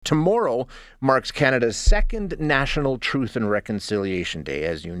tomorrow marks Canada's second National Truth and Reconciliation Day.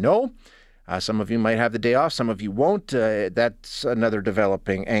 As you know, some of you might have the day off, some of you won't. That's another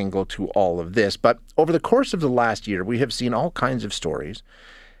developing angle to all of this. But over the course of the last year, we have seen all kinds of stories,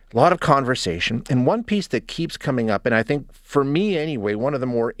 a lot of conversation, and one piece that keeps coming up, and I think for me anyway, one of the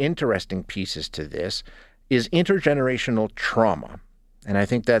more interesting pieces to this is intergenerational trauma. And I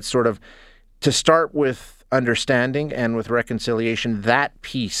think that's sort of, to start with understanding and with reconciliation, that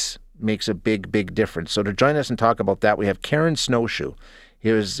piece makes a big, big difference. So to join us and talk about that, we have Karen Snowshoe. He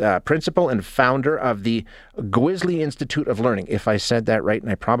is principal and founder of the Gwizdly Institute of Learning, if I said that right, and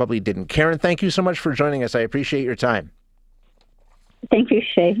I probably didn't. Karen, thank you so much for joining us. I appreciate your time. Thank you,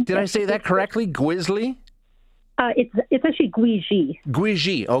 Shay. Did I say that correctly? Gwizdly? It's actually Gwizdly.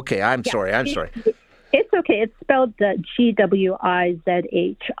 Gwizdly. Okay, I'm sorry. It's okay. It's spelled Gwizhii.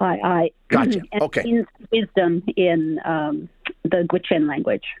 Gotcha. And Okay. it means wisdom in the Gwich'in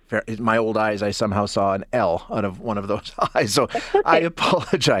language. Fair. In my old eyes, I somehow saw an L out of one of those eyes, so I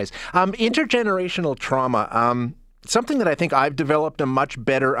apologize. Intergenerational trauma, something that I think I've developed a much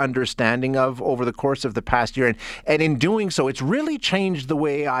better understanding of over the course of the past year. And in doing so, it's really changed the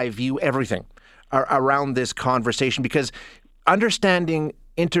way I view everything around this conversation, because understanding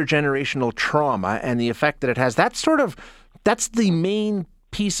intergenerational trauma and the effect that it has, that's the main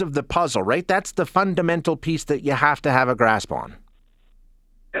piece of the puzzle, right? That's the fundamental piece that you have to have a grasp on.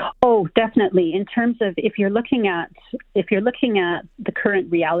 Oh, definitely. In terms of if you're looking at the current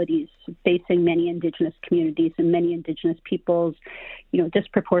realities facing many Indigenous communities and many Indigenous peoples,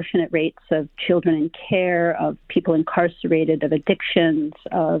 disproportionate rates of children in care, of people incarcerated, of addictions,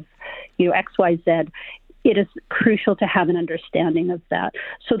 of XYZ, it is crucial to have an understanding of that.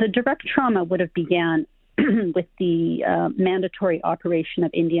 So the direct trauma would have began with the mandatory operation of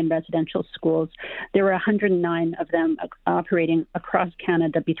Indian residential schools. There were 109 of them operating across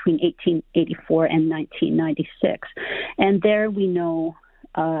Canada between 1884 and 1996. And there we know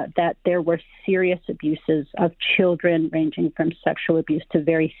that there were serious abuses of children, ranging from sexual abuse to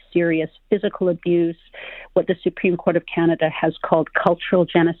very serious physical abuse, what the Supreme Court of Canada has called cultural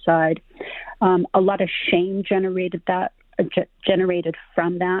genocide. A lot of shame generated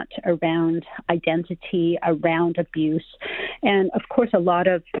from that around identity, around abuse, and of course a lot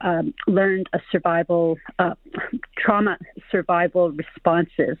of learned trauma survival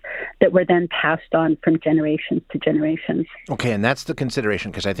responses that were then passed on from generations to generations. Okay, and that's the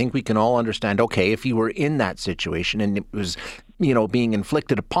consideration, because I think we can all understand, okay, if you were in that situation and it was being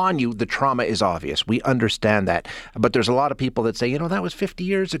inflicted upon you, the trauma is obvious. We understand that. But there's a lot of people that say, that was 50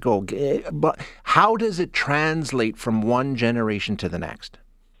 years ago. But how does it translate from one generation to the next?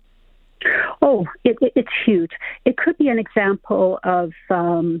 Oh, it's huge. It could be an example of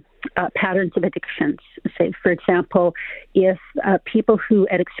patterns of addictions. Say, for example, if people who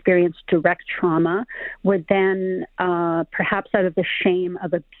had experienced direct trauma were then perhaps out of the shame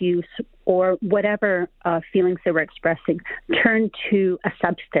of abuse or whatever feelings they were expressing, turned to a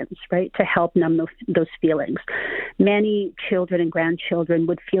substance, right, to help numb those feelings. Many children and grandchildren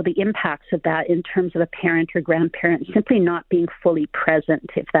would feel the impacts of that in terms of a parent or grandparent simply not being fully present,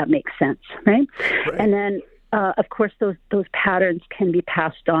 if that makes sense, right? And then of course, those patterns can be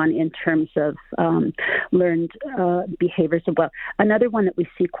passed on in terms of learned behaviors as well. Another one that we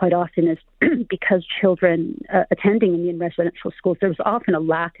see quite often is because children attending Indian residential schools, there's often a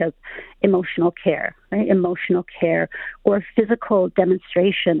lack of emotional care, right? Emotional care or physical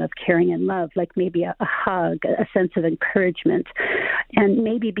demonstration of caring and love, like maybe a hug, a sense of encouragement. And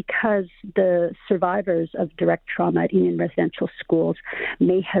maybe because the survivors of direct trauma at Indian residential schools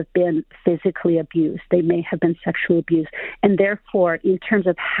may have been physically abused, they may have been sexually abused, and therefore, in terms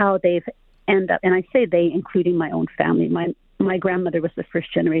of how they've ended up, and I say they, including my own family, my grandmother was the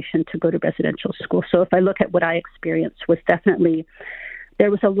first generation to go to residential school. So if I look at what I experienced, was definitely there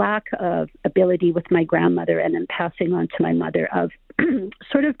was a lack of ability with my grandmother, and then passing on to my mother of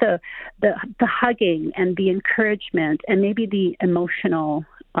sort of the hugging and the encouragement and maybe the emotional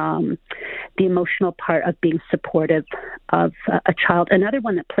part of being supportive of a child. Another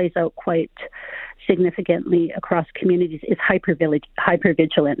one that plays out quite significantly across communities is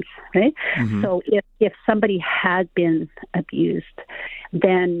hypervigilance, right? Mm-hmm. So if somebody had been abused,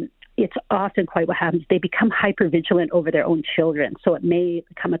 then it's often quite what happens. They become hypervigilant over their own children. So it may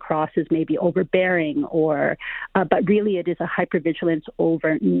come across as maybe overbearing but really it is a hypervigilance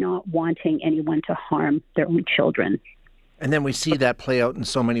over not wanting anyone to harm their own children. And then we see that play out in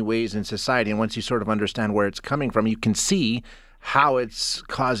so many ways in society. And once you sort of understand where it's coming from, you can see how it's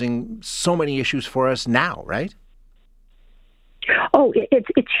causing so many issues for us now, right? Oh,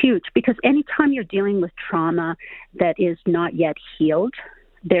 it's huge, because anytime you're dealing with trauma that is not yet healed,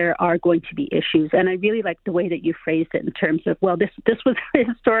 there are going to be issues. And I really like the way that you phrased it in terms of, well, this was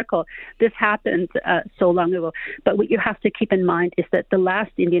historical. This happened so long ago. But what you have to keep in mind is that the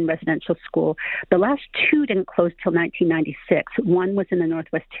last Indian residential school, the last two didn't close till 1996. One was in the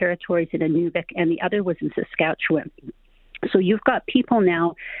Northwest Territories in Inuvik, and the other was in Saskatchewan. So you've got people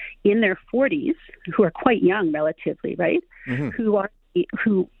now in their 40s who are quite young relatively, right? Mm-hmm.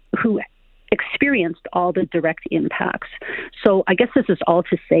 Who experienced all the direct impacts. So I guess this is all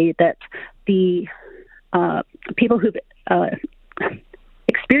to say that the people who've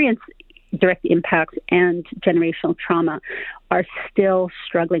experienced direct impacts and generational trauma are still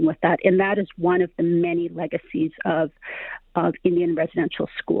struggling with that. And that is one of the many legacies of Indian residential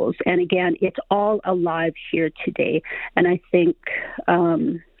schools. And again, it's all alive here today. And I think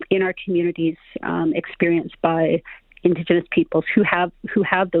in our communities experienced by Indigenous peoples who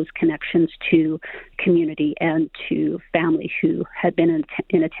have those connections to community and to family who had been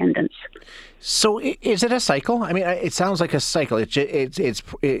in attendance. So is it a cycle? I mean, it sounds like a cycle.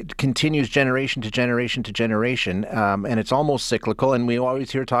 It continues generation to generation to generation, and it's almost cyclical. And we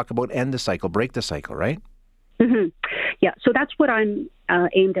always hear talk about end the cycle, break the cycle, right? Mm-hmm. Yeah, so that's what I'm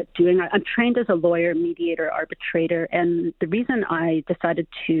aimed at doing. I'm trained as a lawyer, mediator, arbitrator, and the reason I decided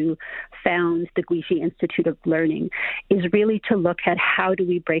to found the Guishi Institute of Learning is really to look at how do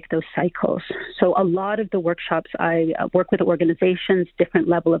we break those cycles. So a lot of the workshops, I work with organizations, different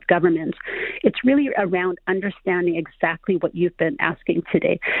level of governments. It's really around understanding exactly what you've been asking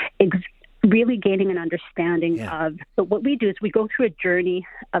today. Really gaining an understanding of, so what we do is we go through a journey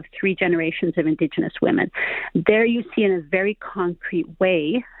of 3 generations of Indigenous women. There you see in a very concrete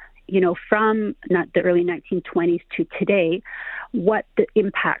way, from not the early 1920s to today, what the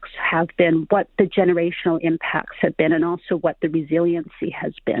impacts have been, what the generational impacts have been, and also what the resiliency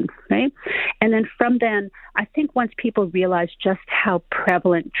has been, right? And then from then, I think once people realize just how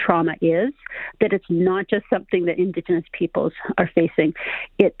prevalent trauma is, that it's not just something that Indigenous peoples are facing,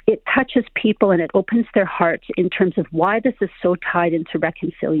 it touches people and it opens their hearts in terms of why this is so tied into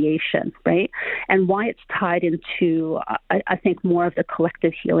reconciliation, right? And why it's tied into, I think, more of the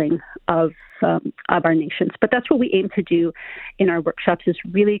collective healing of our nations. But that's what we aim to do in our workshops, is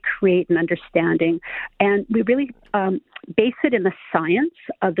really create an understanding. And we really base it in the science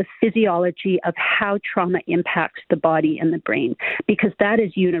of the physiology of how trauma impacts the body and the brain, because that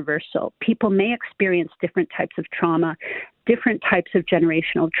is universal. People may experience different types of trauma, different types of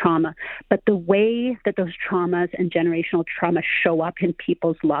generational trauma, but the way that those traumas and generational trauma show up in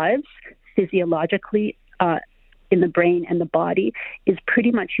people's lives physiologically, in the brain and the body, is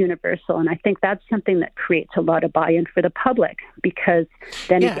pretty much universal. And I think that's something that creates a lot of buy-in for the public, because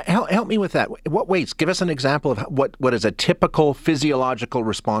then... Yeah, help me with that. What ways? Give us an example of what is a typical physiological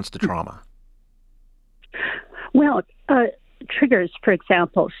response to trauma. Well, triggers, for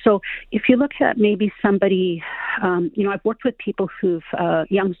example. So if you look at maybe somebody, I've worked with people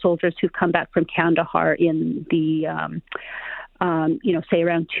young soldiers who've come back from Kandahar in the... say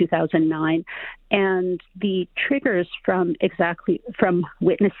around 2009, and the triggers from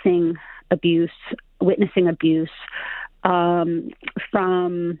witnessing abuse,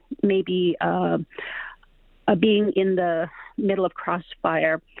 from maybe being in the middle of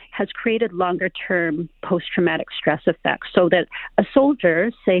crossfire, has created longer-term post-traumatic stress effects. So that a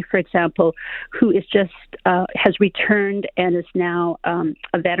soldier, say, for example, who is just has returned and is now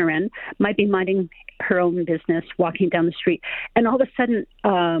a veteran, might be minding her own business, walking down the street, and all of a sudden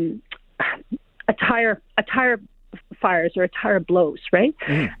a tire fires or a tire blows, right?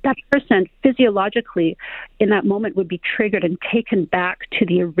 Mm. That person physiologically in that moment would be triggered and taken back to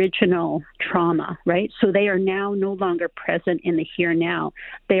the original trauma, right? So they are now no longer present in the here now.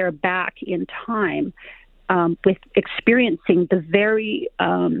 They are back in time with experiencing the very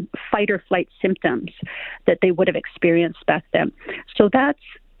fight or flight symptoms that they would have experienced back then. So that's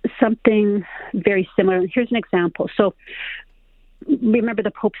something very similar. And here's an example. So remember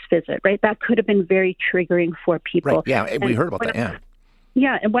the Pope's visit, right? That could have been very triggering for people. Right. Yeah, we heard about that, yeah.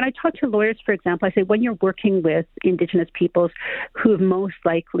 Yeah, and when I talk to lawyers, for example, I say when you're working with Indigenous peoples who most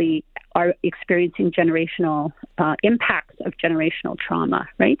likely are experiencing generational impacts of generational trauma,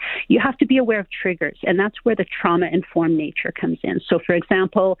 right? You have to be aware of triggers, and that's where the trauma-informed nature comes in. So, for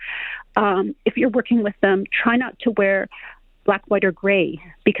example, if you're working with them, try not to wear black, white, or gray,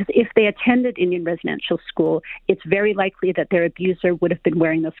 because if they attended Indian residential school, it's very likely that their abuser would have been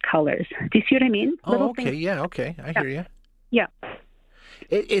wearing those colors. Do you see what I mean? Oh, okay, yeah, okay, I hear you. Yeah.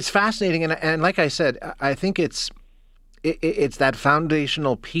 It's fascinating, and like I said, I think it's that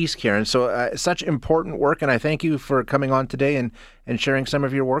foundational piece, Karen. So such important work, and I thank you for coming on today and sharing some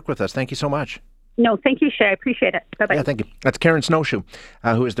of your work with us. Thank you so much. No, thank you, Shay. I appreciate it. Bye-bye. Yeah, thank you. That's Karen Snowshoe,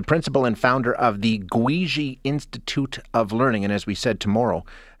 who is the principal and founder of the Gweegi Institute of Learning. And as we said, tomorrow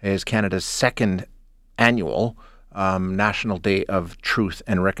is Canada's second annual National Day of Truth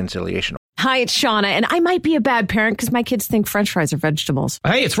and Reconciliation. Hi, it's Shauna, and I might be a bad parent because my kids think French fries are vegetables.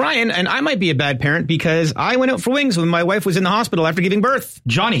 Hey, it's Ryan, and I might be a bad parent because I went out for wings when my wife was in the hospital after giving birth.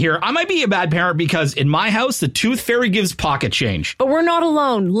 Johnny here. I might be a bad parent because in my house, the tooth fairy gives pocket change. But we're not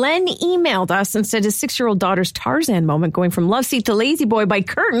alone. Len emailed us and said his 6-year-old daughter's Tarzan moment going from love seat to lazy boy by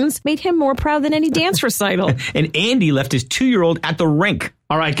curtains made him more proud than any dance recital. And Andy left his 2-year-old at the rink.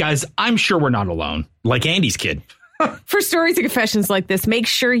 All right, guys, I'm sure we're not alone. Like Andy's kid. For stories and confessions like this, make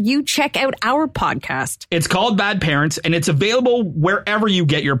sure you check out our podcast. It's called Bad Parents, and it's available wherever you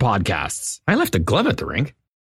get your podcasts. I left a glove at the rink.